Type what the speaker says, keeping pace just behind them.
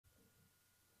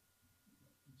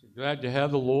Glad to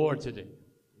have the Lord today.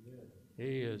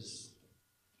 He is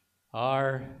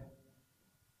our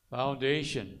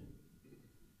foundation.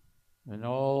 When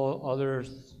all other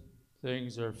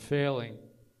things are failing,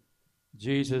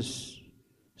 Jesus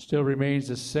still remains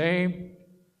the same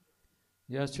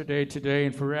yesterday, today,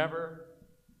 and forever.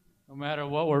 No matter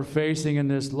what we're facing in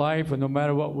this life, and no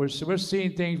matter what we're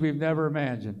seeing things we've never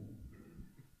imagined.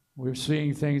 We're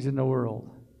seeing things in the world.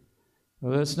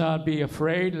 Well, let's not be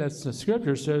afraid. The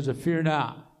Scripture says, fear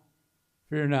not.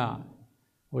 Fear not,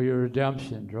 for your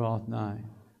redemption draweth nigh.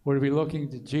 We're to be looking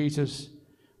to Jesus.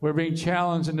 We're being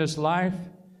challenged in this life.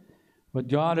 But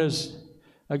God is,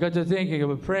 I got to thinking, I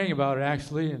was praying about it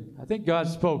actually, and I think God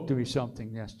spoke to me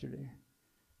something yesterday.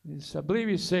 I believe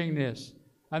He's saying this.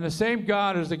 I'm the same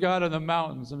God as the God of the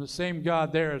mountains. I'm the same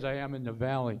God there as I am in the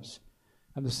valleys.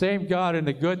 I'm the same God in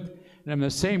the good, and I'm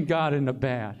the same God in the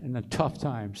bad, in the tough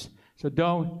times. So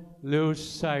don't lose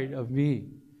sight of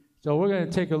me. So we're going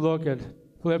to take a look at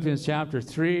Philippians chapter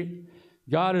 3.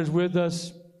 God is with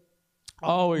us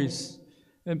always.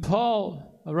 And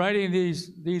Paul, writing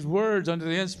these words under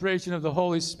the inspiration of the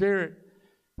Holy Spirit,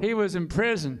 he was in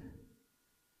prison.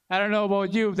 I don't know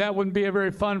about you, that wouldn't be a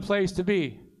very fun place to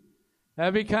be.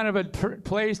 That'd be kind of a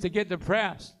place to get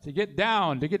depressed, to get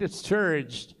down, to get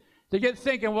discouraged, to get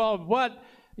thinking, well, what?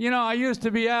 I used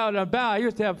to be out and about. I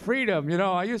used to have freedom.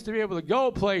 I used to be able to go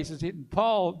places.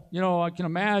 Paul, I can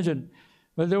imagine.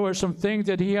 But there were some things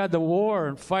that he had to war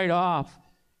and fight off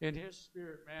in his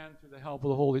spirit, man, through the help of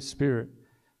the Holy Spirit.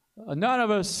 None of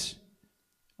us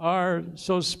are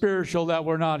so spiritual that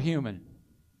we're not human.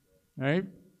 Right?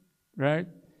 Right?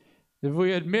 If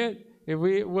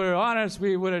we were honest,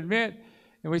 we would admit,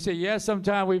 and we say, yes,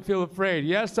 sometimes we feel afraid.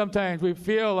 Yes, sometimes we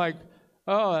feel like,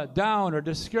 down or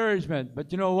discouragement.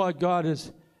 But you know what God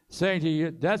is saying to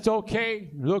you? That's okay.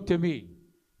 Look to me.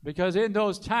 Because in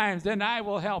those times, then I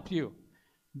will help you.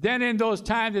 Then in those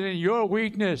times and in your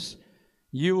weakness,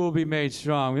 you will be made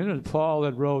strong. You know, Paul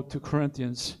that wrote to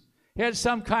Corinthians. He had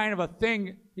some kind of a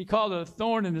thing. He called it a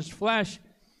thorn in his flesh.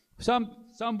 Some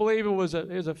believe it was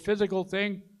a physical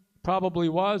thing. Probably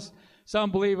was.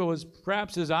 Some believe it was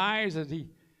perhaps his eyes.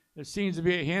 There seems to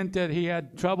be a hint that he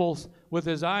had troubles with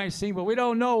his eyes seeing, but we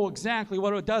don't know exactly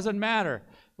what. It doesn't matter.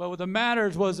 But what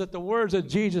matters was that the words that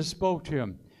Jesus spoke to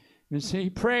him. And he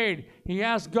prayed. He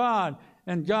asked God,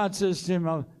 and God says to him,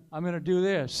 I'm going to do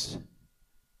this.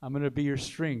 I'm going to be your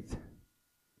strength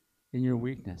in your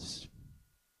weakness.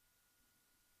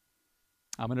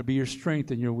 I'm going to be your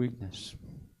strength in your weakness.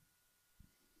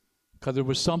 Because there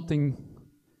was something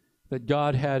that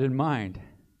God had in mind.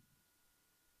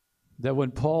 That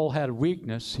when Paul had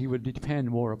weakness, he would depend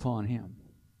more upon him.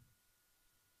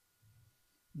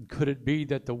 Could it be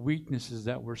that the weaknesses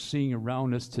that we're seeing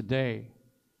around us today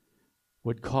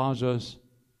would cause us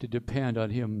to depend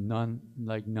on him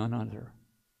like none other?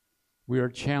 We are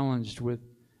challenged with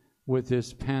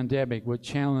this pandemic. We're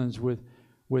challenged with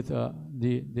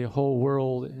the whole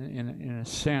world in a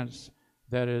sense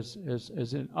that is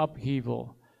an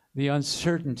upheaval. The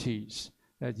uncertainties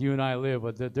that you and I live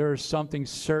with, that there is something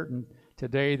certain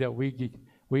today that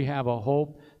we have a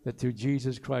hope that through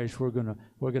Jesus Christ we're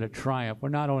gonna triumph. We're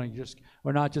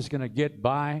not just gonna get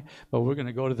by, but we're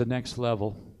gonna go to the next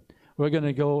level. We're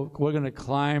gonna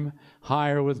climb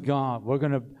higher with God. We're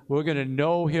gonna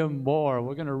know Him more.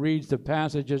 We're gonna read the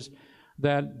passages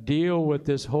that deal with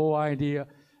this whole idea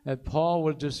that Paul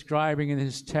was describing in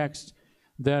his text,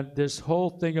 that this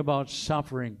whole thing about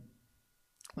suffering.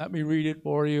 Let me read it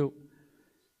for you.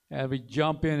 As we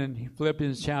jump in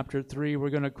Philippians chapter 3, we're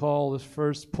going to call this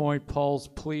first point Paul's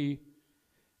plea,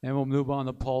 and we'll move on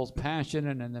to Paul's passion,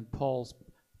 and then Paul's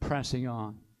pressing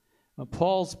on.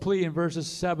 Paul's plea in verses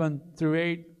 7 through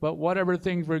 8, but whatever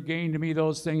things were gained to me,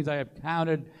 those things I have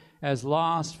counted as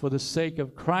lost for the sake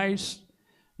of Christ.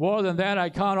 More than that, I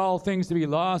count all things to be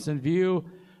lost in view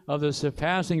of the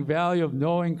surpassing value of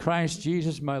knowing Christ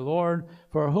Jesus my Lord,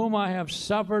 for whom I have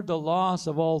suffered the loss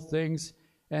of all things,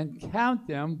 and count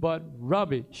them but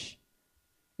rubbish,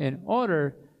 in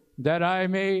order that I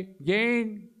may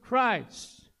gain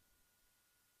Christ.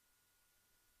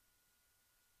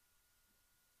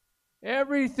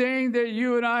 Everything that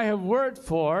you and I have worked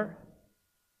for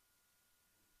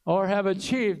or have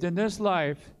achieved in this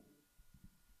life,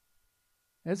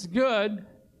 it's good.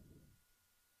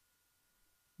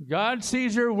 God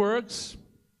sees your works.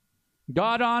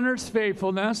 God honors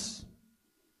faithfulness.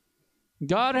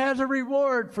 God has a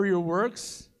reward for your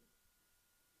works.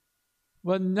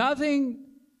 But nothing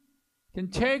can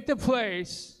take the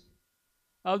place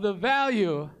of the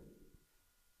value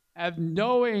of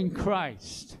knowing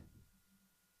Christ.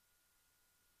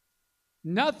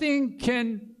 Nothing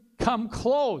can come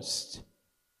close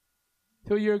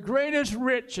to your greatest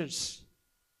riches.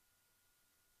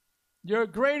 Your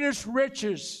greatest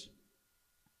riches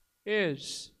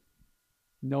is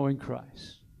knowing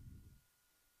Christ.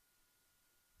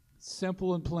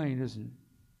 Simple and plain, isn't it?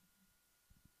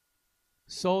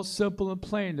 So simple and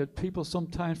plain that people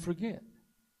sometimes forget.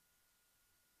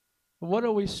 What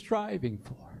are we striving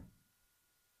for?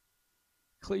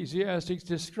 Ecclesiastes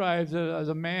describes it as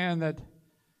a man that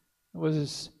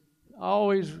was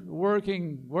always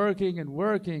working.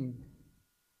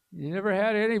 He never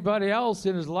had anybody else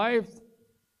in his life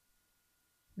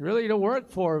really to work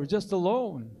for. He was just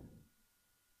alone.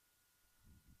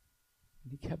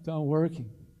 He kept on working.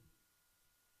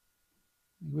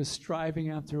 He was striving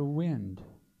after wind.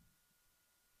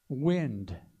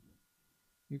 Wind.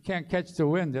 You can't catch the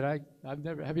wind.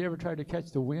 Have you ever tried to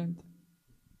catch the wind?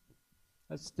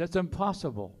 That's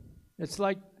impossible. It's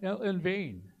like in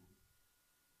vain.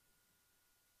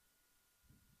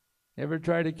 Ever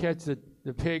tried to catch the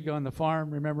pig on the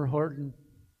farm? Remember Horton?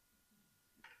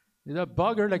 He's a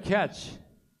bugger to catch.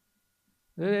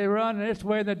 They run this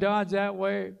way and the dog's that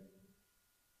way.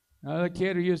 Another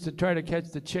kid who used to try to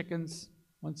catch the chickens.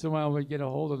 Once in a while we'd get a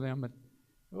hold of them, but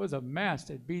it was a mess.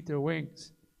 They'd beat their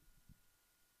wings.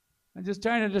 I'm just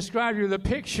trying to describe you the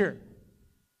picture.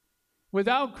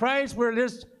 Without Christ, we're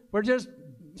just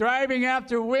driving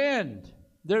after wind.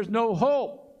 There's no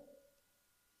hope.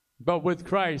 But with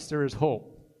Christ, there is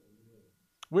hope.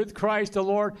 With Christ the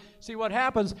Lord. See what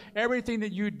happens, everything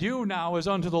that you do now is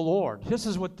unto the Lord. This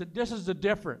is the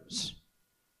difference.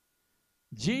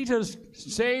 Jesus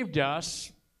saved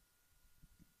us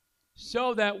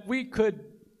so that we could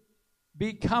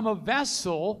become a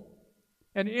vessel,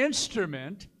 an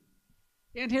instrument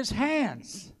in his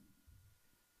hands.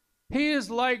 He is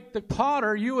like the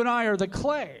potter, you and I are the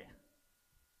clay.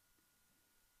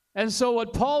 And so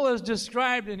what Paul has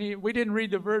described, and we didn't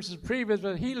read the verses previous,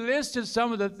 but he listed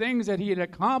some of the things that he had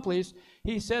accomplished.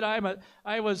 He said,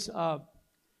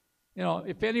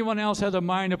 if anyone else has a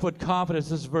mind to put confidence,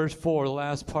 this is verse 4, the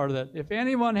last part of that. If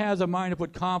anyone has a mind to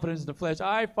put confidence in the flesh,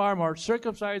 I far more,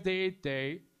 circumcised the 8th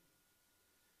day,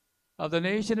 of the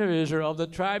nation of Israel, of the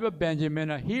tribe of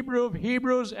Benjamin, a Hebrew of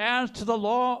Hebrews, as to the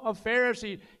law of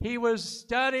Pharisees. He was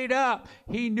studied up.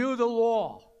 He knew the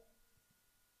law.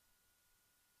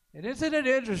 And isn't it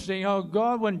interesting how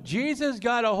God, when Jesus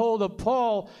got a hold of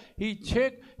Paul, he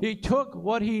took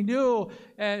what he knew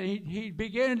and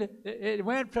it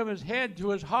went from his head to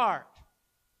his heart.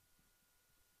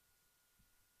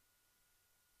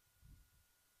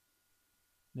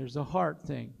 There's a heart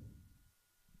thing.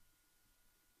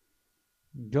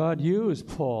 God used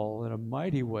Paul in a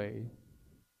mighty way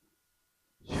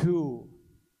to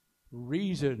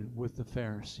reason with the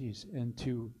Pharisees and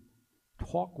to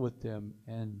talk with them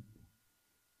and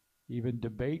even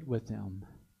debate with them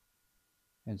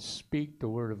and speak the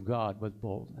word of God with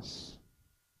boldness.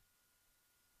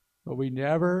 But we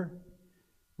never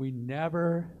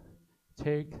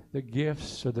take the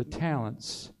gifts or the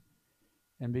talents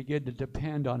and begin to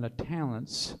depend on the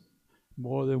talents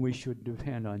more than we should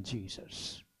depend on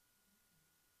Jesus.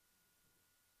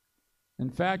 In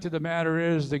fact of the matter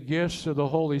is, the gifts of the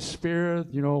Holy Spirit,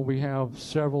 we have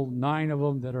 9 of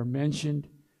them that are mentioned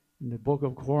in the book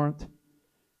of Corinth.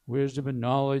 Wisdom and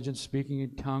knowledge and speaking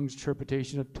in tongues,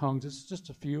 interpretation of tongues. It's just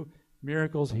a few.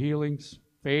 Miracles, healings,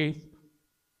 faith.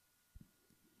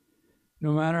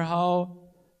 No matter how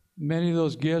many of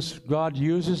those gifts God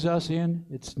uses us in,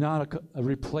 it's not a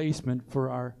replacement for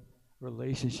our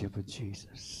relationship with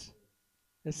Jesus.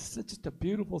 It's just a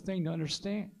beautiful thing to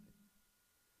understand.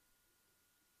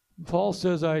 Paul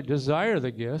says, I desire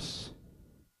the gifts.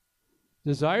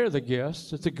 Desire the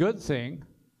gifts. It's a good thing,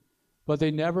 but they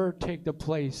never take the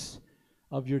place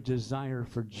of your desire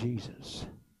for Jesus.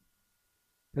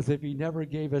 Because if he never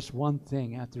gave us one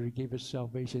thing after he gave us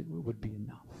salvation, it would be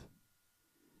enough.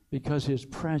 Because his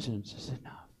presence is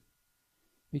enough.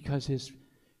 Because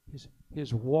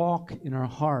his walk in our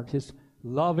heart, his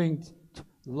loving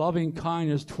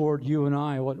kindness toward you and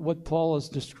I, what Paul is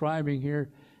describing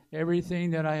here,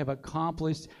 everything that I have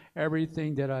accomplished,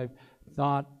 everything that I've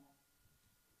thought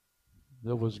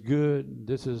that was good,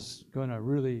 this is going to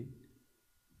really,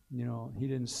 he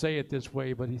didn't say it this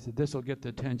way, but he said, this will get the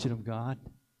attention of God.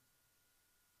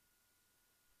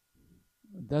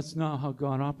 That's not how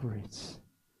God operates.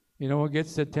 You know what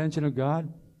gets the attention of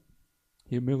God?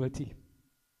 Humility.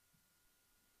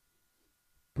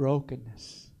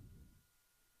 Brokenness.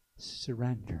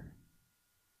 Surrender.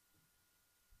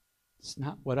 It's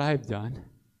not what I've done.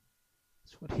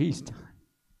 It's what he's done.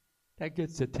 That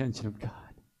gets the attention of God.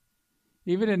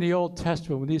 Even in the Old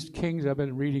Testament, when these kings I've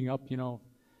been reading up,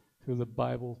 through the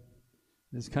Bible.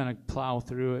 Just kind of plow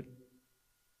through it.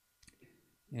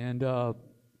 And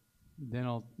then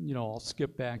I'll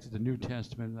skip back to the New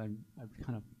Testament. I've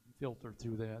kind of filtered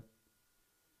through that,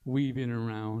 weaving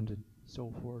around and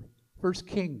so forth. 1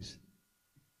 Kings.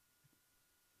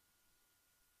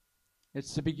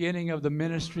 It's the beginning of the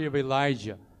ministry of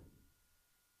Elijah.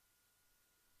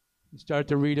 You start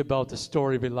to read about the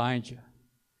story of Elijah.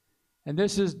 And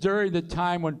this is during the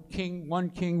time when one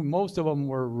king, most of them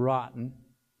were rotten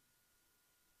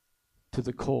to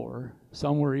the core.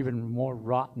 Some were even more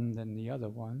rotten than the other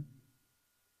one.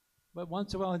 But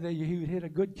once in a while, he would hit a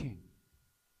good king.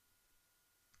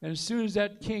 And as soon as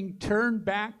that king turned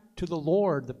back to the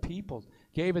Lord, the people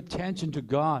gave attention to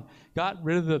God, got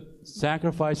rid of the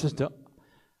sacrifices to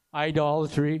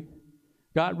idolatry,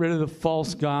 got rid of the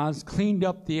false gods, cleaned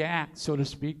up the act, so to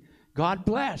speak, God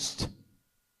blessed.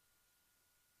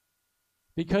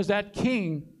 Because that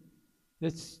king,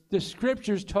 the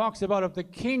scriptures talks about, if the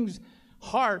king's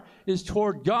heart is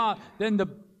toward God, then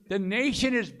the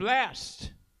nation is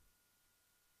blessed.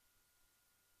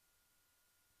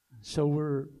 So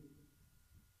we're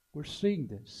seeing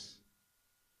this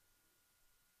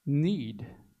need.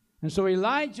 And so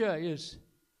Elijah is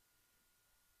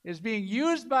being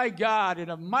used by God in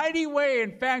a mighty way.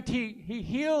 In fact, he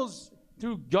heals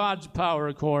through God's power,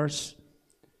 of course.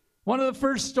 One of the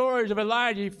first stories of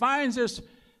Elijah, he finds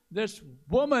this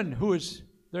woman who is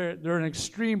they're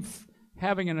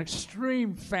having an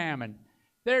extreme famine.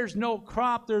 There's no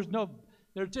crop.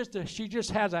 She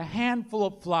just has a handful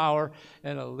of flour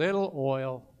and a little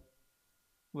oil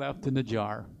left in the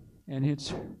jar, and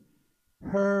it's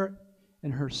her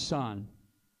and her son,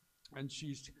 and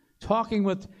she's talking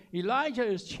with Elijah.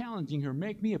 Is challenging her.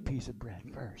 Make me a piece of bread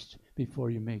first before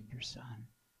you make your son.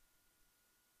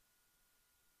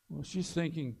 Well, she's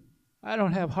thinking, I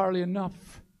don't have hardly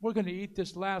enough. We're going to eat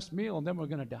this last meal and then we're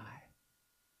going to die.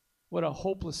 What a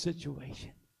hopeless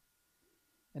situation.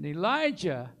 And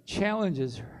Elijah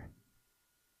challenges her.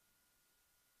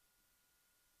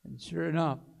 And sure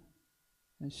enough,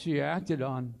 as she acted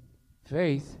on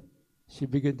faith, she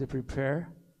began to prepare.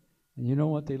 And you know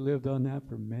what? They lived on that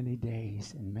for many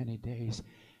days and many days.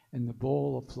 And the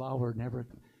bowl of flour never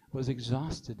was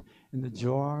exhausted, and the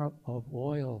jar of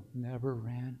oil never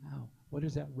ran out. What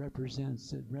does that represent?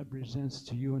 It represents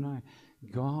to you and I,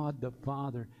 God the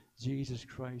Father, Jesus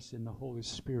Christ, and the Holy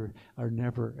Spirit are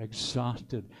never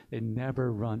exhausted. They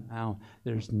never run out.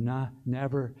 There's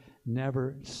never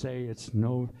say it's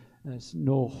no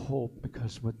hope,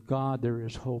 because with God there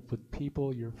is hope. With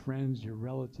people, your friends, your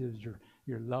relatives, your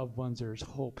loved ones, there is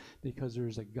hope, because there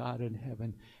is a God in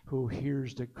heaven who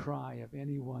hears the cry of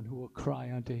anyone who will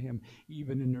cry unto him.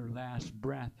 Even in their last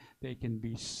breath, they can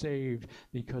be saved,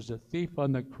 because the thief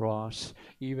on the cross,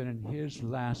 even in his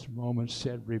last moments,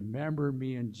 said, remember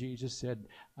me, and Jesus said,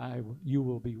 you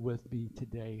will be with me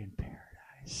today in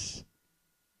paradise.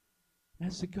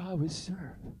 That's the God we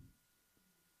serve.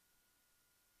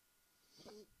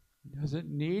 He doesn't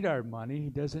need our money. He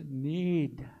doesn't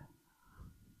need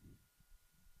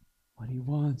what he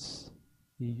wants.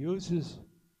 He uses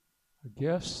our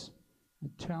gifts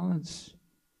and talents.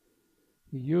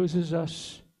 He uses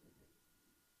us.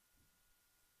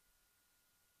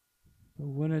 But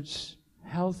when it's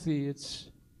healthy, it's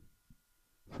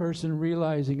person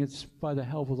realizing it's by the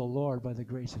help of the Lord, by the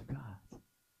grace of God.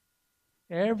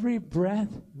 Every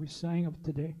breath, we sang of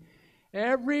today,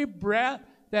 every breath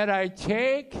that I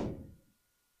take,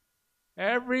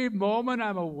 every moment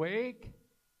I'm awake,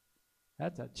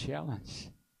 that's a challenge.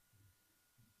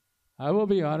 I will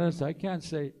be honest, I can't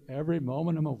say every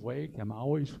moment I'm awake, I'm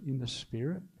always in the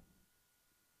Spirit.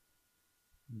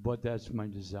 But that's my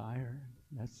desire.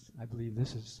 I believe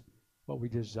this is what we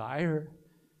desire.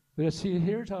 But see,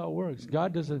 here's how it works.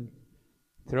 God doesn't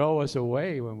throw us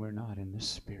away when we're not in the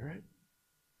Spirit.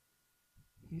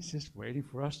 He's just waiting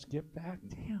for us to get back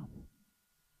to Him.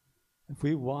 If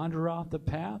we wander off the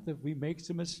path, if we make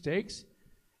some mistakes,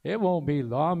 it won't be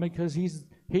long, because He's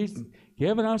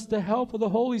given us the help of the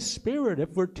Holy Spirit.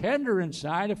 If we're tender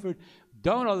inside, if we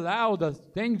don't allow the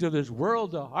things of this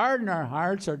world to harden our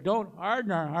hearts, or don't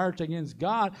harden our hearts against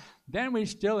God, then we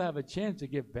still have a chance to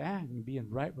get back and be in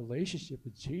right relationship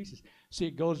with Jesus. See,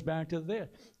 it goes back to this.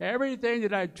 Everything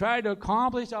that I try to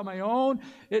accomplish on my own,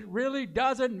 it really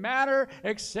doesn't matter,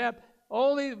 except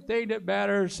only thing that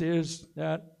matters is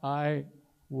that I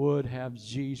would have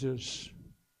Jesus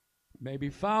may be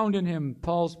found in Him.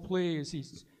 Paul's plea is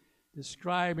he's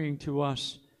describing to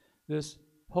us this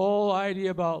whole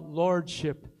idea about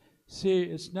lordship. See,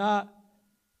 it's not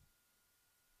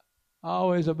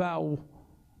always about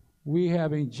we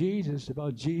having Jesus, it's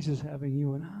about Jesus having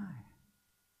you and I.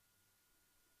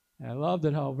 And I loved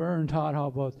it how Vern taught how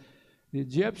about the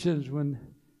Egyptians when,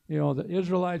 the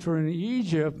Israelites were in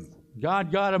Egypt.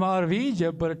 God got them out of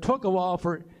Egypt, but it took a while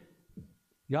for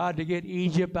God to get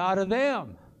Egypt out of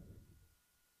them.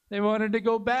 They wanted to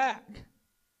go back.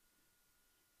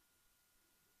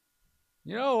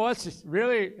 You know what's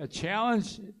really a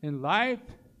challenge in life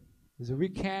is that we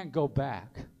can't go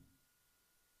back.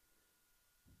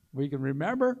 We can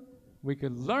remember, we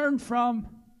can learn from,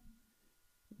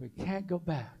 we can't go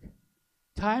back.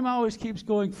 Time always keeps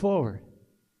going forward.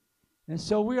 And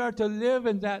so we are to live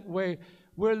in that way.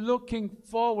 We're looking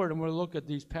forward, and we'll look at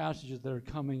these passages that are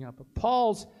coming up. But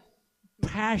Paul's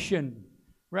passion,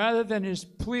 rather than his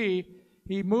plea,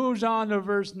 he moves on to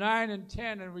verse 9 and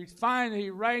 10, and we find that he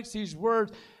writes these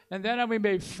words, and then we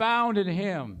may be found in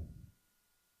him,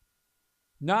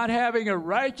 not having a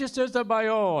righteousness of my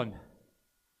own.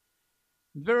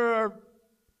 There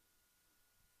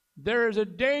is a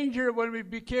danger when we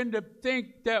begin to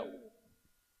think that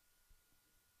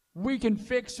we can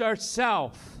fix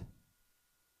ourselves.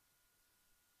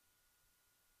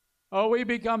 Or we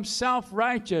become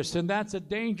self-righteous, and that's a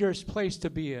dangerous place to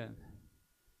be in.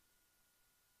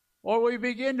 Or we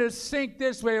begin to think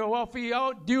this way, well, if we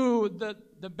outdo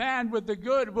the bad with the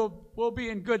good, we'll be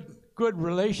in good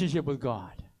relationship with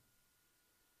God.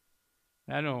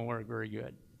 That don't work very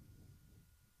good.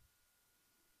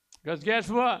 Because guess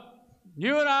what?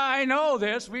 You and I know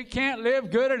this. We can't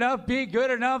live good enough, be good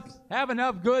enough, have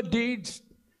enough good deeds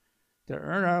to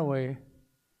earn our way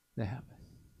to heaven.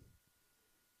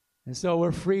 And so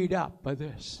we're freed up by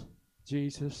this.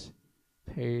 Jesus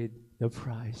paid the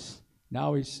price.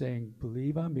 Now he's saying,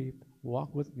 believe on me,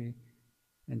 walk with me,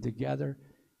 and together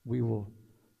we will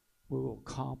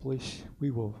accomplish,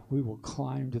 we will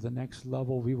climb to the next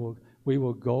level, we will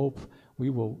go, we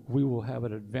will have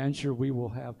an adventure,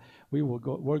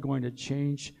 we're going to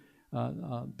change,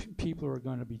 people are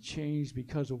going to be changed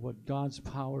because of what God's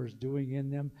power is doing in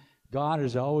them. God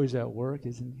is always at work,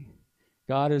 isn't he?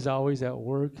 God is always at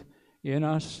work in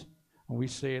us. And we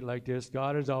say it like this: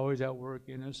 God is always at work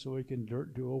in us, so he can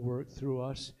do a work through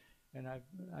us. And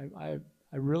I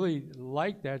really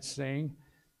like that saying,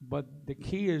 but the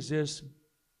key is this: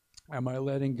 am I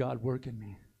letting God work in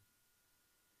me?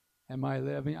 Am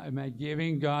I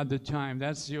giving God the time?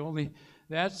 That's the only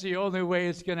way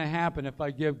it's going to happen, if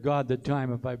I give God the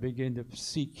time, if I begin to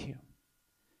seek him.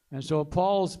 And so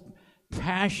Paul's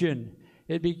passion,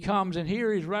 it becomes, and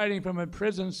here he's writing from a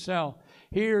prison cell.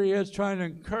 Here he is trying to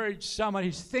encourage someone.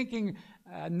 He's thinking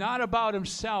not about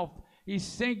himself. He's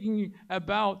thinking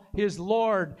about his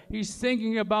Lord. He's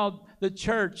thinking about the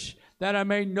church, that I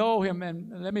may know him.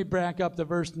 And let me back up to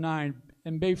verse 9.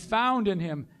 And be found in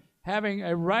him, not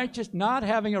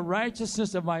having a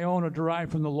righteousness of my own or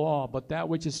derived from the law, but that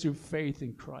which is through faith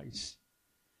in Christ.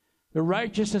 The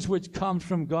righteousness which comes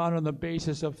from God on the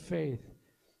basis of faith,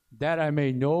 that I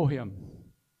may know him.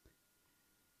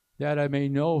 That I may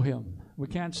know him. We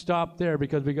can't stop there,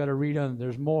 because we got to read on.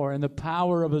 There's more. And the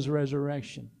power of his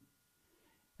resurrection,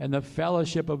 and the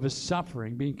fellowship of his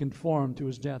suffering, being conformed to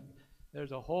his death.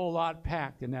 There's a whole lot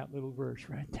packed in that little verse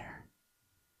right there.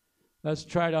 Let's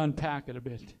try to unpack it a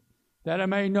bit. That I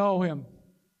may know him.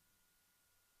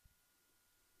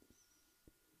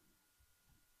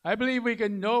 I believe we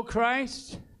can know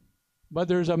Christ, but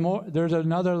there's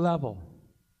another level.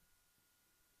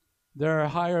 There are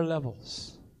higher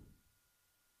levels.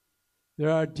 There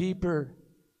are a deeper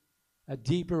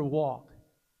walk.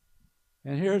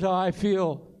 And here's how I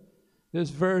feel this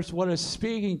verse, what it's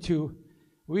speaking to.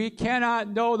 We cannot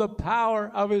know the power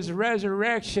of his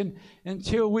resurrection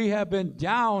until we have been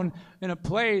down in a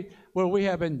place where we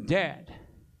have been dead,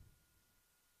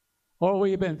 or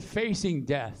we have been facing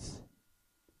death,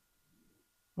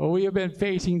 or we have been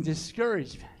facing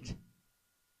discouragement.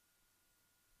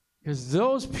 Because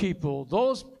those people,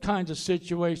 those kinds of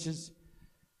situations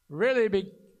really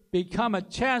become a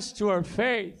test to our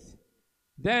faith.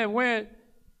 Then when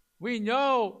we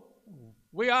know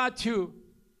we ought to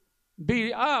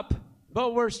be up,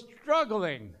 but we're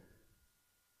struggling.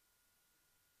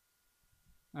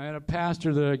 I had a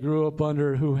pastor that I grew up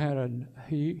under who had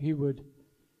he would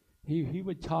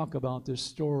talk about this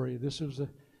story. This is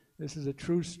a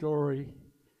true story.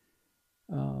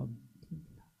 How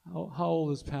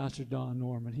old is Pastor Don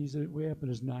Norman? He's way up in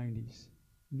his 90s.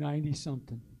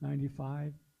 90-something,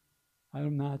 95?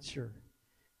 I'm not sure.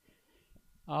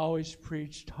 I always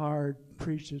preached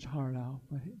his heart out.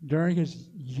 But during his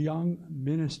young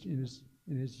ministry,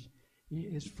 in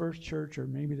his first church, or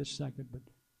maybe the second, but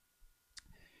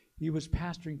he was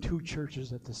pastoring 2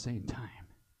 churches at the same time.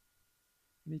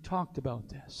 And he talked about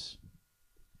this.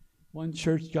 One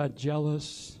church got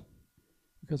jealous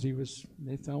because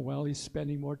they thought, well, he's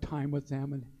spending more time with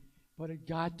them, but it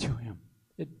got to him.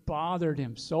 It bothered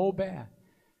him so bad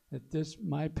that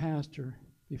my pastor,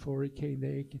 before he came to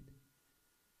Aiken,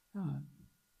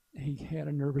 he had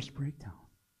a nervous breakdown.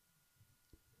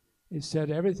 He said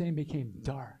everything became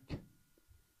dark.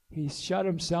 He shut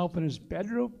himself in his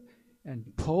bedroom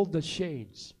and pulled the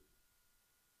shades.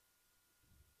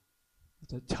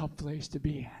 It's a tough place to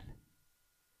be in.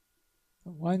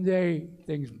 But one day,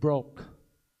 things broke.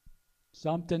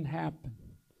 Something happened.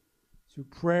 Through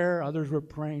prayer, others were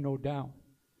praying, no doubt.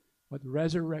 But the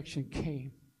resurrection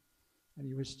came, and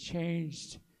he was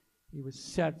changed. He was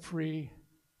set free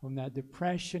from that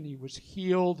depression. He was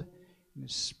healed in the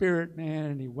spirit, man,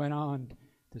 and he went on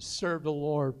to serve the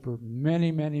Lord for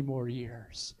many, many more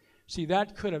years. See,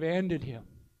 that could have ended him.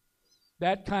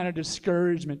 That kind of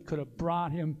discouragement could have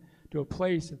brought him to a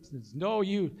place that says, no,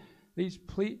 these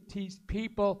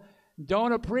people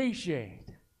don't appreciate.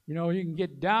 You can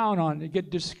get down on it, get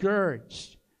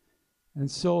discouraged.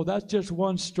 And so that's just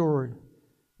one story.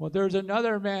 Well, there's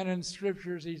another man in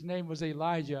Scriptures. His name was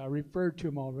Elijah. I referred to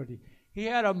him already. He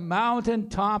had a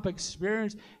mountaintop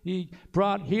experience. He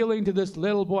brought healing to this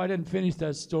little boy. I didn't finish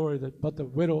that story, but the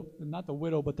widow, not the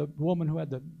widow, but the woman who had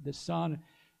the son.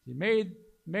 He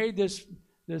made this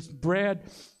bread,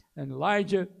 and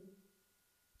Elijah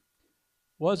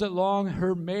wasn't long.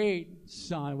 Her maid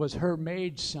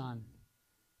son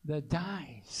that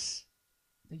dies,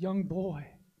 the young boy.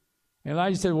 And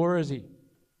Elijah said, where is he?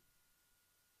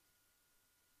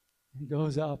 He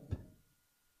goes up,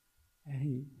 and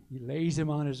he lays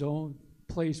him on his own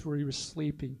place where he was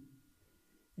sleeping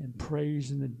and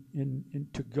prays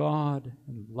to God,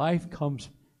 and life comes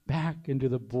back into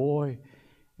the boy,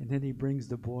 and then he brings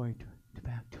the boy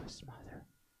back to his mother.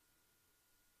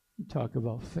 You talk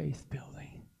about faith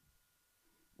building.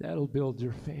 That'll build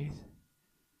your faith.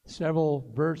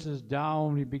 Several verses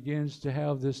down, he begins to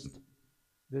have this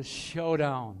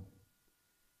showdown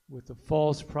with the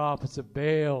false prophets of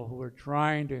Baal who were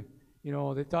trying to,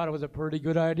 they thought it was a pretty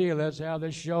good idea. Let's have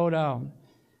this showdown.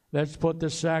 Let's put the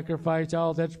sacrifice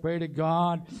out. Let's pray to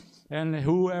God. And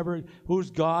whose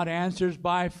God answers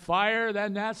by fire,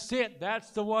 then that's it.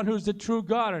 That's the one who's the true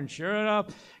God. And sure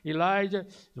enough, Elijah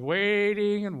is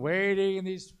waiting, and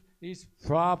these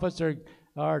prophets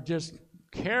are just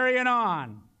carrying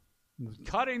on,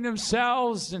 cutting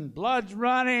themselves, and blood's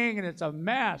running, and it's a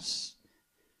mess.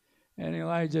 And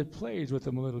Elijah plays with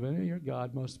them a little bit. Your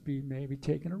God must be maybe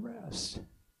taking a rest.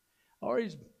 Or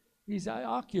he's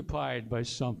occupied by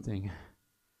something.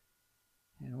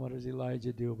 And what does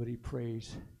Elijah do? But he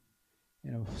prays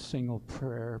in a single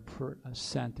prayer, a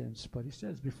sentence. But he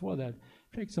says before that,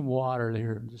 take some water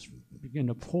there and just begin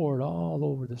to pour it all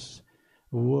over this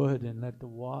wood and let the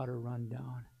water run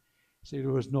down. See,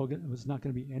 there was not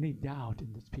going to be any doubt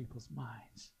in these people's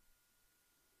minds.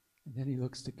 And then he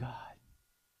looks to God.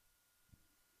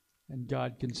 And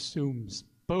God consumes,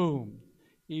 boom,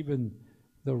 even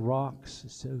the rocks,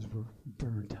 it says, were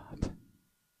burned up.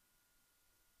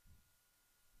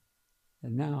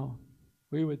 And now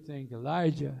we would think,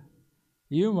 Elijah,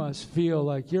 you must feel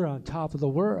like you're on top of the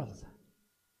world.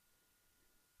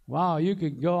 Wow, you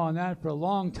could go on that for a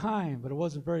long time, but it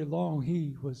wasn't very long.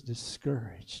 He was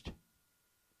discouraged.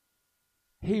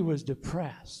 He was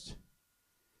depressed.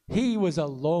 He was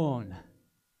alone.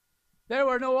 There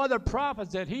were no other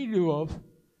prophets that he knew of,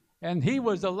 and he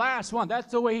was the last one.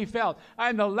 That's the way he felt.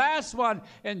 I'm the last one,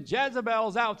 and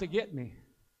Jezebel's out to get me.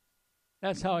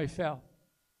 That's how he felt.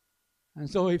 And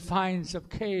so he finds a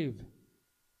cave,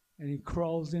 and he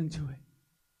crawls into it.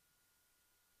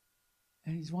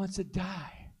 And he wants to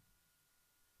die.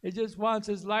 He just wants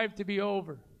his life to be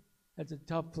over. That's a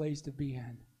tough place to be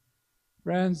in.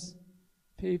 Friends,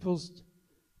 people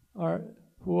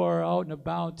who are out and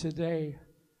about today,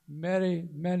 many,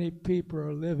 many people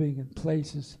are living in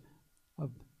places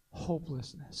of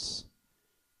hopelessness.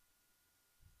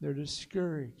 They're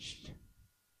discouraged,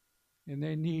 and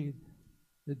they need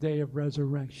the day of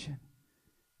resurrection.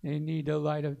 They need the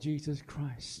light of Jesus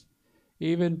Christ.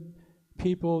 Even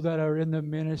people that are in the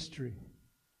ministry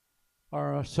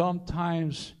are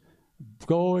sometimes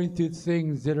going through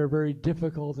things that are very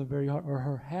difficult and very hard,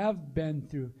 or have been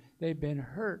through. They've been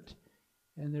hurt,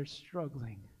 and they're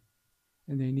struggling,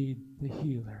 and they need the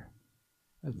healer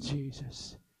of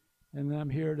Jesus. And I'm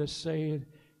here to say it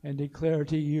and declare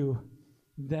to you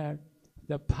that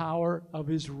the power of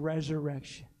his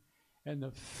resurrection and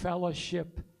the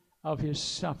fellowship of his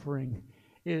suffering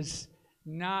is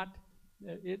not,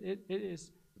 it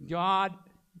is, God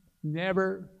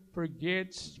never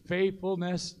forgets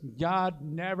faithfulness. God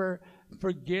never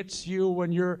forgets you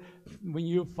when you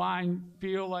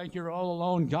feel like you're all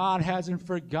alone. God hasn't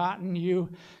forgotten you.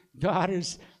 God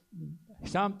is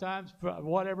sometimes, for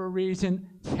whatever reason,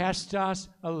 tests us,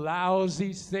 allows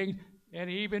these things. And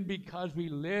even because we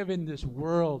live in this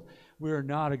world, we are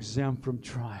not exempt from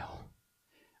trial.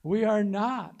 We are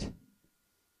not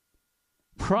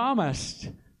promised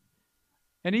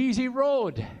an easy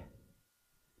road,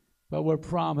 but we're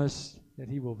promised that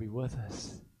He will be with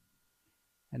us.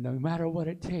 And no matter what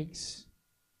it takes,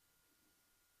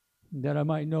 that I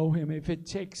might know Him, if it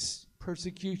takes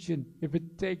persecution, if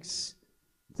it takes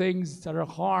things that are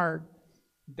hard,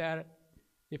 that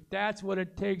if that's what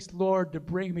it takes, Lord, to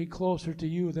bring me closer to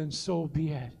you, then so be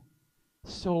it.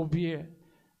 So be it.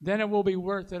 Then it will be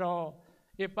worth it all.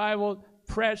 If I will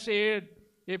press in,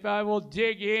 if I will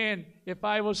dig in, if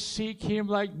I will seek Him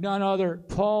like none other.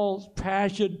 Paul's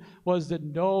passion was to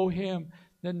know Him,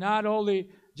 to not only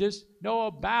just know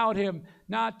about Him,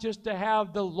 not just to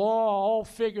have the law all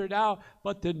figured out,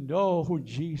 but to know who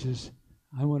Jesus.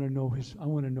 I want to know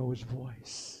His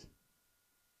voice.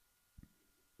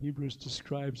 Hebrews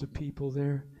describes the people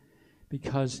there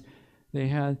because they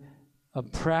had a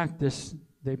practice.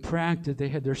 They practiced. They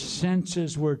had their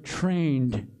senses were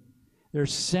trained. Their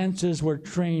senses were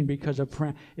trained because of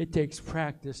it takes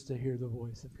practice to hear the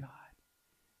voice of God.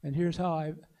 And here's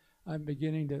how I'm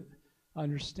beginning to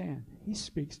understand. He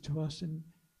speaks to us in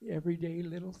everyday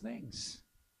little things.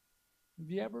 Have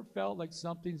you ever felt like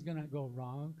something's going to go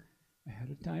wrong ahead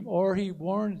of time? Or He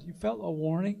warns, you felt a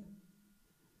warning?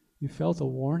 You felt a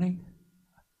warning?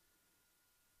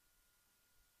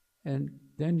 And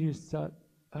then you thought,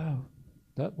 oh,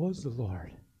 that was the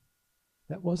Lord.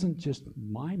 That wasn't just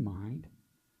my mind.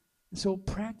 So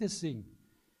practicing.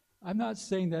 I'm not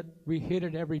saying that we hit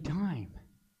it every time.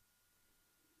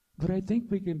 But I think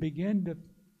we can begin to,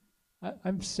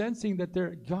 I'm sensing that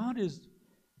God is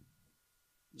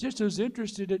just as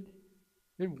interested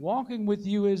in walking with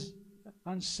you as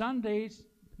on Sundays.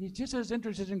 He's just as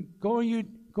interested in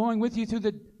going with you through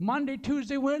the Monday,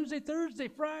 Tuesday, Wednesday, Thursday,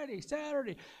 Friday,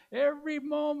 Saturday, every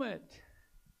moment.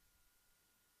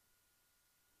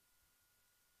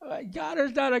 God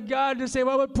is not a God to say,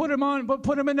 well, we'll put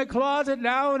him in the closet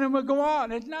now and then we'll go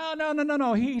on. It's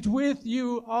no. He's with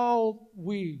you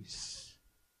always.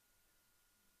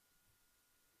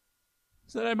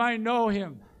 So that I might know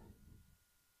Him.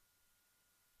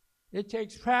 It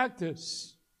takes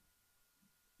practice.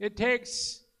 It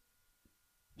takes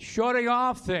shutting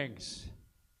off things.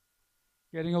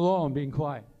 Getting alone, being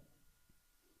quiet.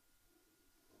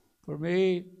 For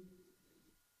me,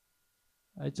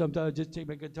 I sometimes just take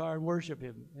my guitar and worship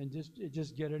Him and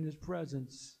just get in His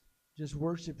presence. Just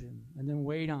worship Him and then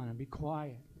wait on Him, be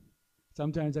quiet.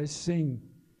 Sometimes I sing.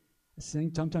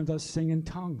 Sometimes I sing in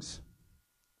tongues.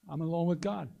 I'm alone with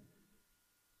God.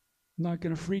 I'm not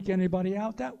going to freak anybody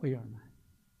out that way, am I?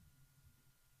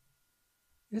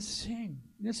 Let's sing.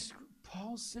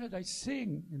 Paul said, I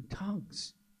sing in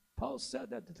tongues. Paul said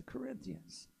that to the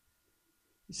Corinthians.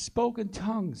 He spoke in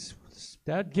tongues.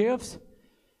 That gift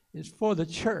is for the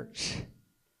church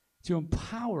to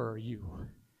empower you,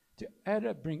 to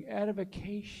bring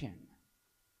edification.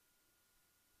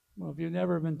 Well, if you've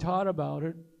never been taught about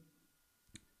it,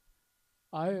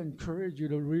 I encourage you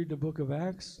to read the book of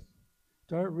Acts.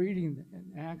 Start reading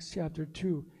in Acts chapter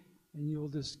 2, and you'll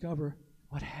discover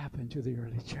what happened to the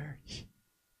early church.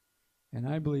 And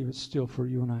I believe it's still for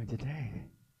you and I today.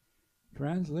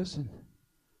 Friends, listen.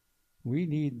 We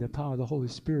need the power of the Holy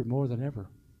Spirit more than ever.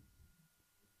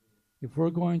 If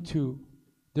we're going to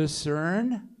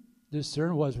discern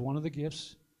was one of the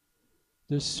gifts.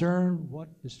 Discern what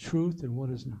is truth and what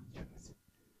is not truth.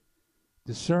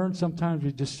 Discern, sometimes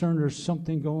we discern there's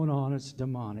something going on, it's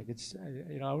demonic. It's,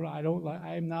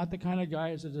 I'm not the kind of guy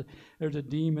that says there's a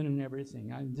demon and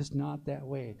everything. I'm just not that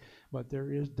way. But there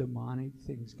is demonic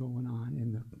things going on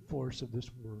in the force of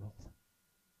this world.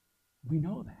 We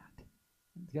know that.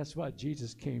 Guess what?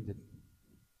 Jesus came to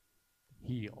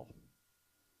heal.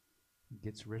 He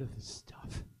gets rid of this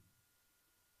stuff.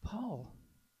 Paul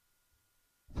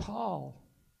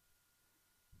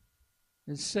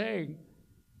is saying,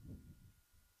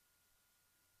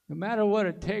 no matter what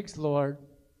it takes, Lord,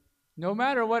 no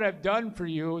matter what I've done for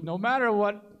you, no matter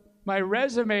what my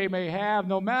resume may have,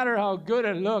 no matter how good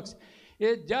it looks,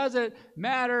 it doesn't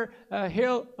matter. A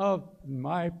hill of,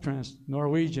 my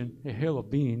Norwegian, a hill of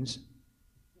beans.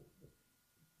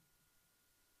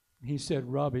 He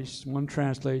said rubbish. One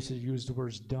translation used the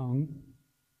words dung.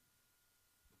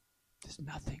 There's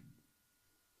nothing.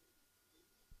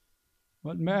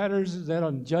 What matters is that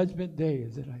on Judgment Day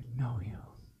is that I know you.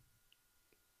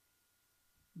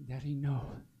 That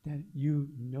you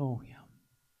know Him.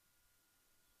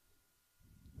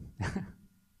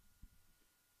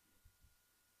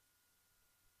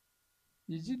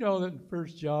 Did you know that in 1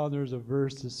 John there's a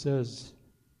verse that says,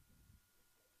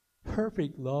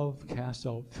 perfect love casts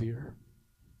out fear?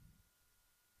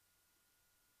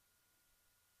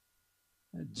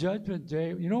 At Judgment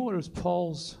Day, you know what was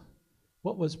Paul's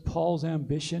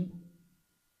ambition?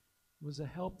 It was to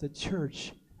help the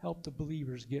church, help the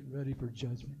believers get ready for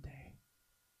Judgment Day.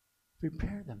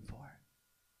 Prepare them for it.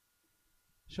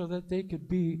 So that they could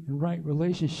be in right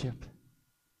relationship.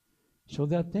 So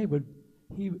that they would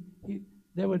be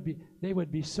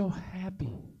so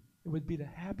happy. It would be the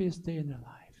happiest day in their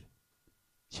life.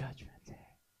 Judgment Day.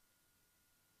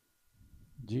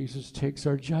 Jesus takes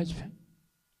our judgment.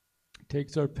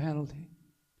 Takes our penalty.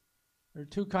 There are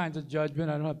two kinds of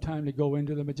judgment. I don't have time to go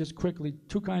into them, but just quickly,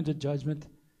 two kinds of judgment.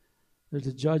 There's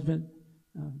a judgment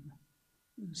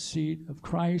seat of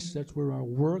Christ. That's where our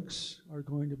works are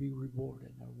going to be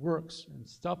rewarded. Our works and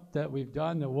stuff that we've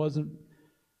done that wasn't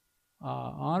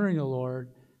honoring the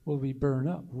Lord will be burned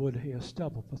up, wood, hay, or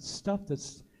stubble. But stuff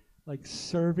that's like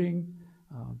serving,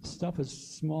 stuff as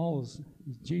small as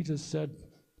Jesus said,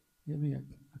 give me a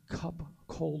cup of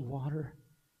cold water.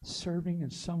 Serving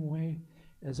in some way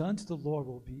as unto the Lord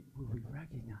will be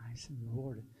recognized and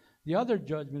rewarded. The other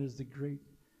judgment is the great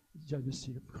judgment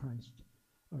seat of Christ,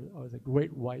 or the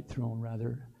great white throne,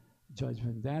 rather,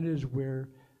 judgment. That is where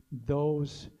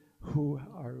those who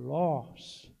are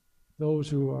lost, those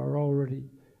who are already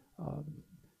are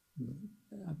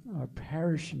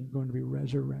perishing, going to be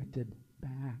resurrected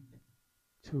back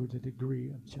to the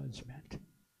degree of judgment.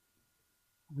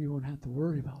 We won't have to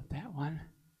worry about that one.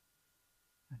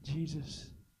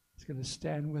 Jesus is going to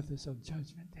stand with us on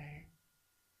Judgment Day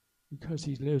because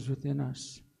he lives within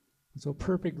us. And so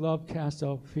perfect love casts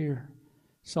out fear.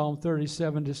 Psalm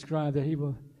 37 describes that he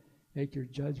will make your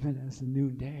judgment as the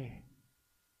noonday.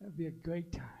 That would be a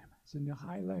great time. It's a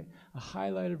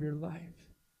highlight of your life.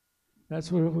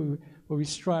 That's what we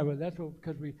strive with. That's what,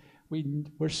 because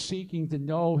we're seeking to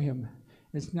know him.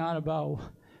 It's not about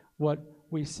what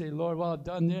we say, Lord, well, I've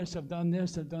done this, I've done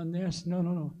this, I've done this.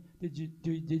 No. Did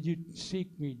you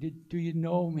seek me? Do you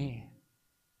know me?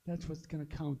 That's what's going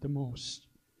to count the most.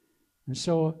 And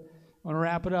so I want to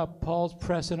wrap it up. Paul's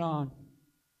pressing on.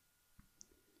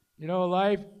 You know,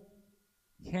 life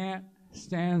can't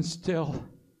stand still.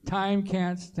 Time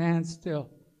can't stand still.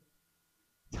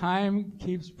 Time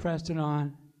keeps pressing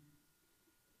on.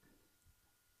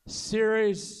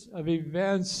 Series of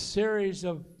events, series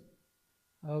of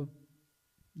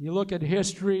you look at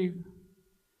history.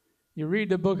 You read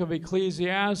the book of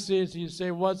Ecclesiastes, you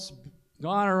say what's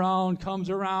gone around comes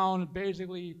around,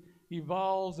 basically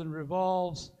evolves and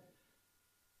revolves.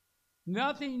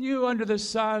 Nothing new under the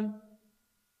sun.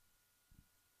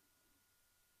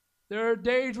 There are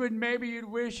days when maybe you'd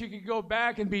wish you could go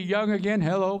back and be young again.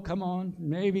 Hello, come on,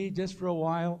 maybe just for a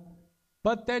while.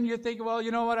 But then you think, well,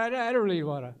 you know what, I don't really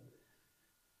want to.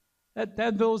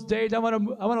 At those days, I want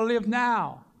to live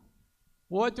now.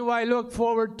 What do I look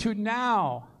forward to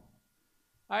now?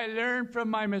 I learned from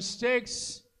my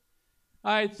mistakes.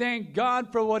 I thank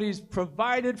God for what he's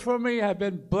provided for me. I've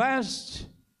been blessed.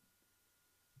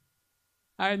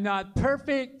 I'm not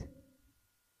perfect,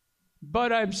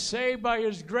 but I'm saved by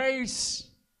his grace.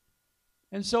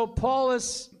 And so Paul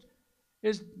is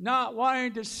not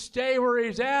wanting to stay where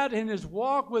he's at in his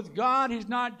walk with God. He's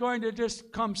not going to just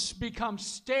become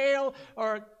stale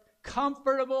or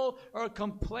comfortable or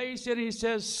complacent. He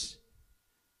says,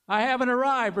 I haven't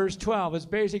arrived, verse 12 is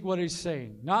basically what he's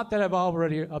saying. Not that I've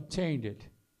already obtained it.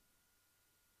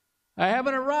 I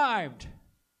haven't arrived.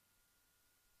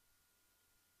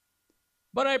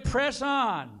 But I press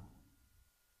on.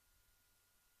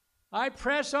 I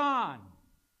press on.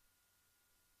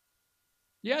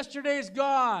 Yesterday's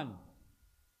gone.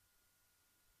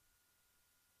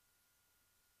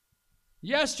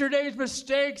 Yesterday's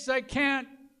mistakes, I can't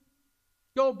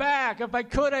go back. If I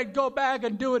could, I'd go back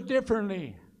and do it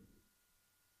differently.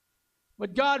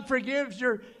 But God forgives,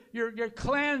 you're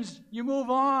cleansed, you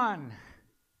move on.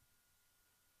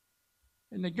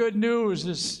 And the good news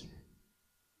is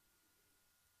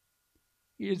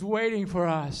he is waiting for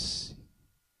us.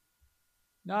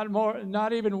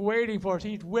 Not even waiting for us.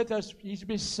 He's with us. He's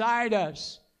beside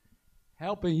us,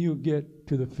 helping you get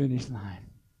to the finish line.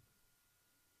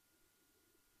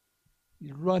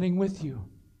 He's running with you.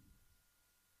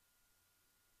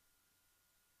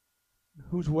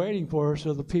 Who's waiting for us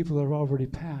are the people that have already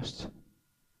passed.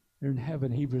 They're in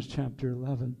heaven, Hebrews chapter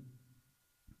 11.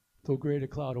 So great a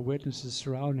cloud of witnesses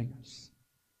surrounding us.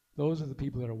 Those are the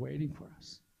people that are waiting for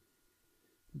us.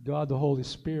 God, the Holy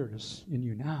Spirit, is in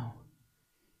you now.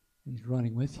 And he's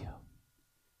running with you.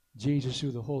 Jesus,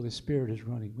 through the Holy Spirit, is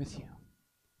running with you.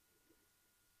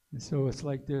 And so it's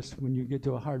like this, when you get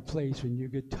to a hard place, when you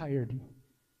get tired,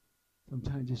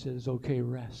 sometimes he says, okay,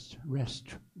 rest,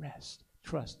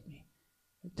 trust me.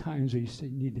 At times where you say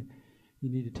you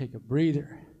need to take a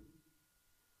breather.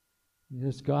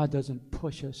 Because God doesn't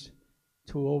push us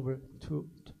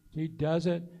he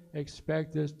doesn't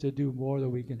expect us to do more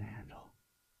than we can handle.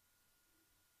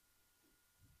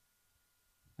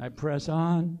 I press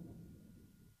on,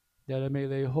 that I may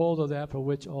lay hold of that for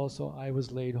which also I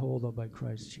was laid hold of by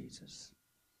Christ Jesus.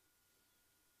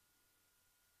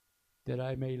 That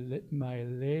I may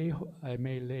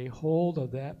lay hold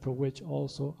of that for which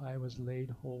also I was laid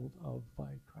hold of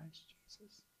by Christ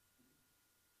Jesus.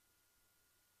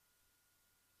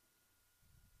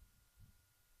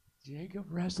 Jacob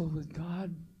wrestled with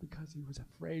God because he was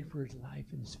afraid for his life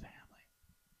and his family.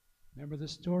 Remember the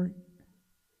story?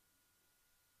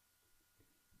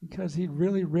 Because he'd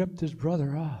really ripped his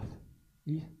brother off.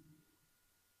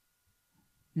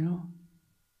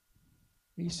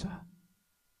 Esau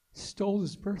stole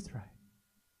his birthright,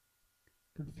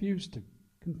 confused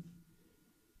him,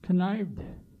 connived.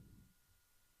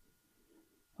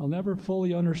 I'll never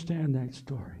fully understand that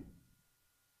story.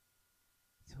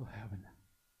 So heaven,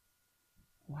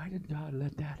 why did God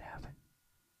let that happen?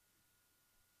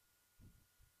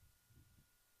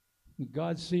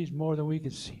 God sees more than we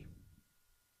can see.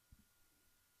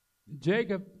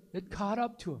 Jacob, it caught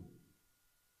up to him.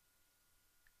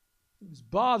 It was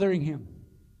bothering him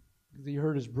because he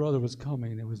heard his brother was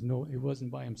coming. He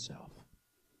wasn't by himself.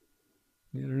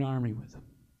 He had an army with him.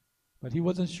 But he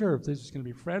wasn't sure if this was going to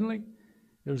be friendly,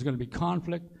 there was going to be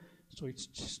conflict. So he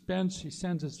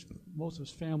sends most of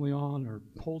his family on, or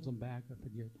pulls them back, I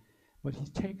forget. But he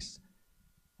takes,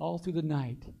 all through the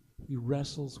night, he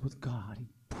wrestles with God. He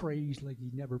prays like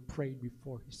he never prayed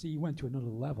before. You see, he went to another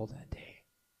level that day.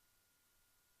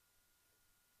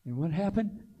 And what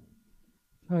happened?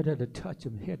 God had to touch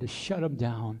him. He had to shut him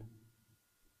down.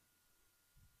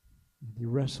 And he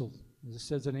wrestled. As it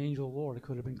says, an angel of the Lord. It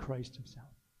could have been Christ himself.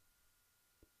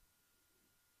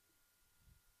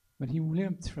 But he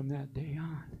limped from that day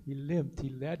on. He limped. He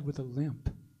led with a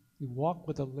limp. He walked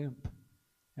with a limp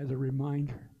as a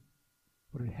reminder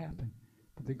what had happened.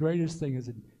 But the greatest thing is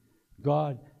that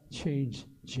God changed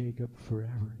Jacob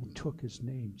forever. He took his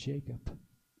name, Jacob,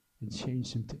 and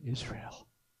changed him to Israel.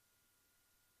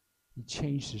 He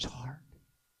changed his heart.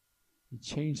 He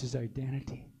changed his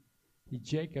identity.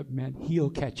 Jacob meant heel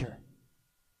catcher,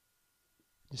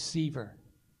 deceiver.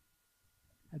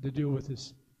 Had to do with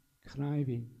his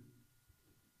conniving.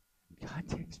 God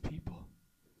takes people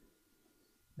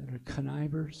that are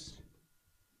connivers,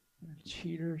 that are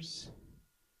cheaters,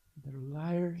 that are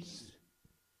liars,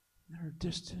 that are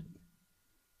distant.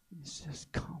 He says,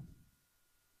 come,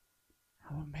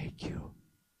 I will make you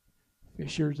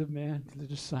fishers of men, to the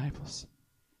disciples.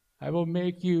 I will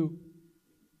make you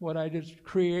what I just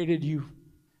created you.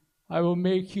 I will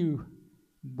make you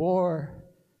more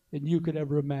than you could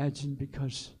ever imagine,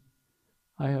 because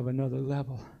I have another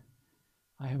level.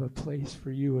 I have a place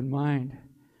for you in mind.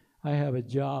 I have a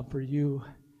job for you.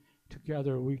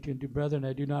 Together we can do. Brethren,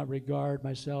 I do not regard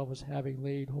myself as having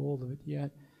laid hold of it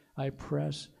yet. I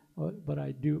press, but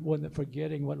I do, when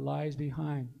forgetting what lies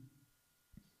behind.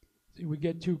 See, we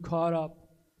get too caught up.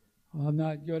 Well, I'm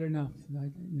not good enough.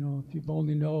 If you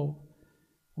only know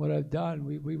what I've done.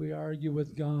 We argue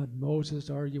with God. Moses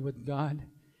argued with God.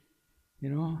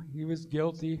 He was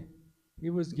guilty. He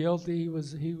was guilty.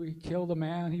 He killed a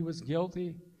man. He was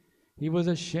guilty. He was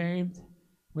ashamed.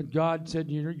 When God said,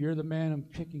 "You're the man I'm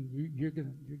picking. You're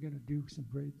gonna do some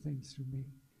great things through me."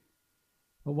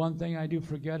 But one thing I do,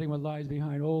 forgetting what lies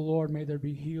behind. Oh Lord, may there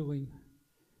be healing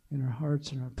in our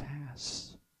hearts and our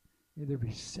pasts. May there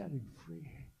be setting free.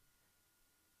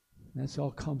 And that's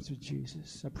all comes through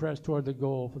Jesus. I press toward the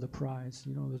goal for the prize.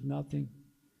 There's nothing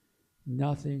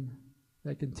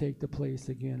that can take the place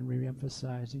again,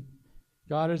 re-emphasizing.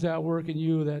 God is at work in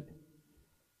you, that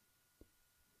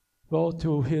both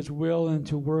to his will and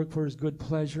to work for his good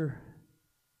pleasure.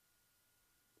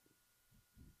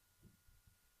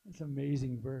 It's an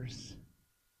amazing verse.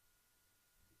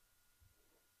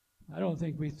 I don't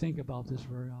think we think about this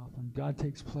very often. God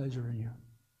takes pleasure in you.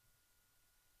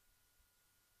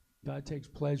 God takes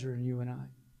pleasure in you and I.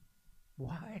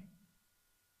 Why?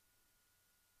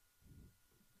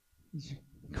 He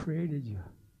created you.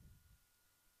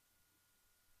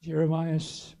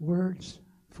 Jeremiah's words,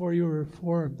 before you were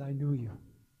formed, I knew you.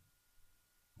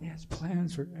 He has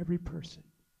plans for every person.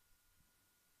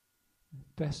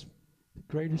 The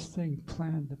greatest thing, the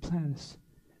plan is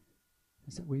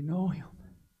that we know him.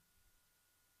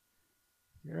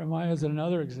 Jeremiah is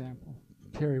another example.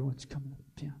 Terry, what's coming up?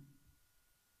 Yeah.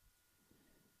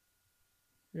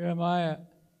 Jeremiah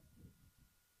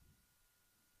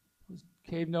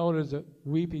came known as a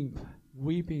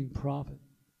weeping prophet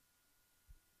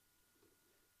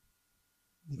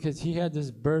because he had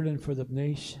this burden for the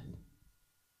nation.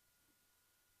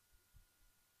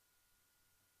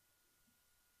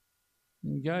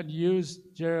 And God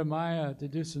used Jeremiah to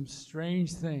do some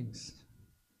strange things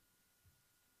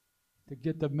to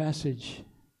get the message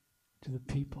to the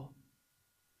people.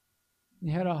 He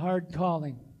had a hard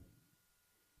calling.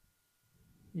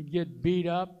 He'd get beat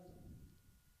up.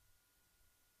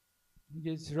 He'd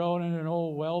get thrown in an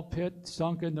old well pit,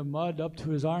 sunk in the mud up to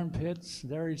his armpits.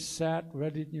 There he sat,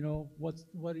 ready,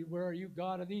 where are you,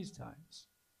 God, at these times?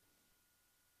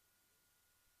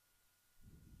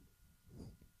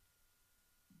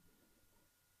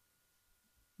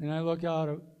 And I look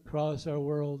out across our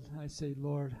world, I say,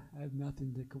 Lord, I have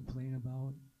nothing to complain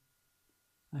about.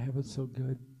 I have it so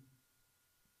good.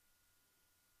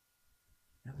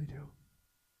 I really do.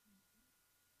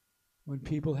 When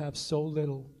people have so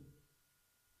little,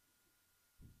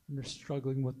 and they're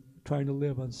struggling with trying to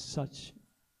live on such,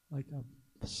 like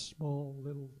a small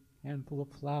little handful of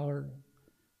flour,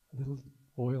 a little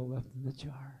oil left in the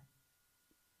jar.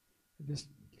 Just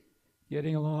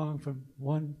getting along from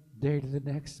one day to the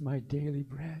next, my daily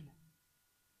bread.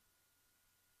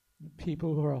 The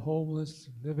people who are homeless,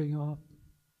 living off,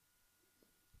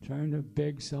 trying to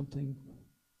beg something.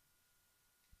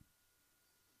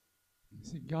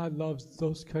 See, God loves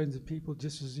those kinds of people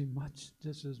just as much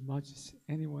as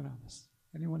anyone else.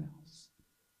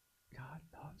 God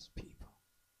loves people.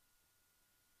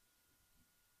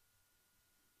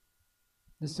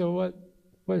 And so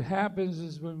what happens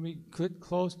is when we get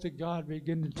close to God, we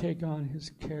begin to take on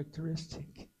His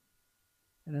characteristic.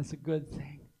 And that's a good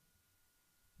thing.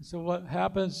 And so what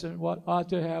happens and what ought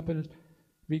to happen is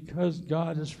because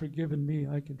God has forgiven me,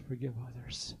 I can forgive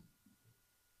others.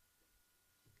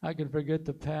 I can forget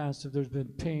the past if there's been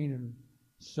pain and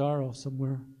sorrow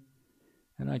somewhere,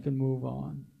 and I can move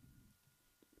on.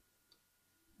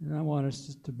 And I want us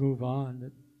just to move on.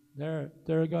 That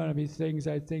there are going to be things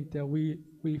I think that we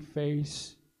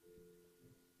face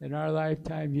in our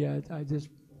lifetime yet. I just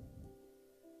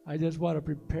want to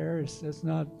prepare us.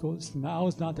 Now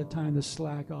is not the time to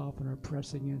slack off and are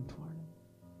pressing in toward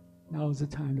it. Now is the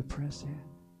time to press in.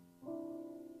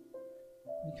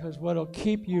 Because what will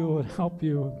keep you and help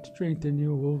you and strengthen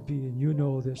you will be, and you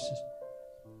know this,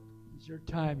 is your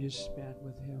time you spent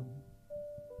with Him.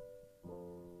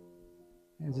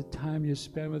 And the time you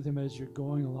spend with Him as you're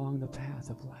going along the path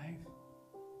of life.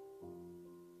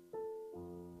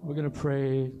 We're going to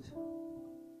pray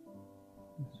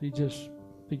as we just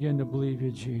begin to believe you,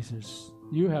 Jesus.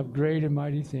 You have great and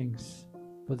mighty things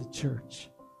for the church.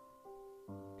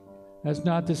 That's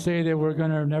not to say that we're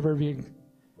going to never be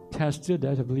tested.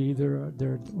 I believe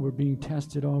we're being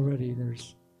tested already.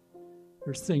 There's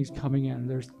things coming in.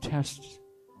 There's tests.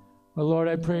 But Lord,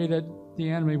 I pray that the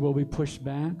enemy will be pushed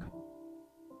back.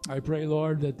 I pray,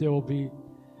 Lord, that there will be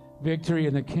victory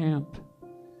in the camp.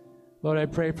 Lord, I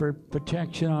pray for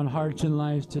protection on hearts and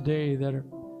lives today that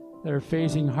are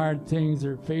facing hard things.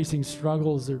 They're facing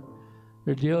struggles.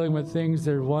 They're dealing with things.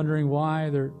 They're wondering why.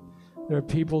 There are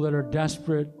people that are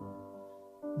desperate.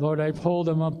 Lord, I hold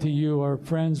them up to you, our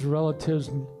friends, relatives,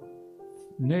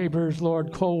 neighbors,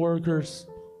 Lord, co-workers,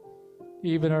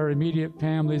 even our immediate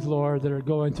families, Lord, that are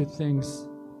going through things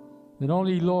that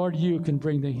only, Lord, you can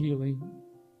bring the healing.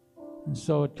 And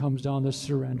so it comes down to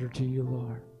surrender to you,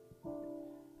 Lord.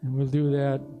 And we'll do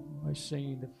that by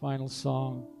singing the final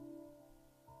song.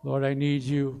 Lord, I need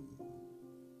you.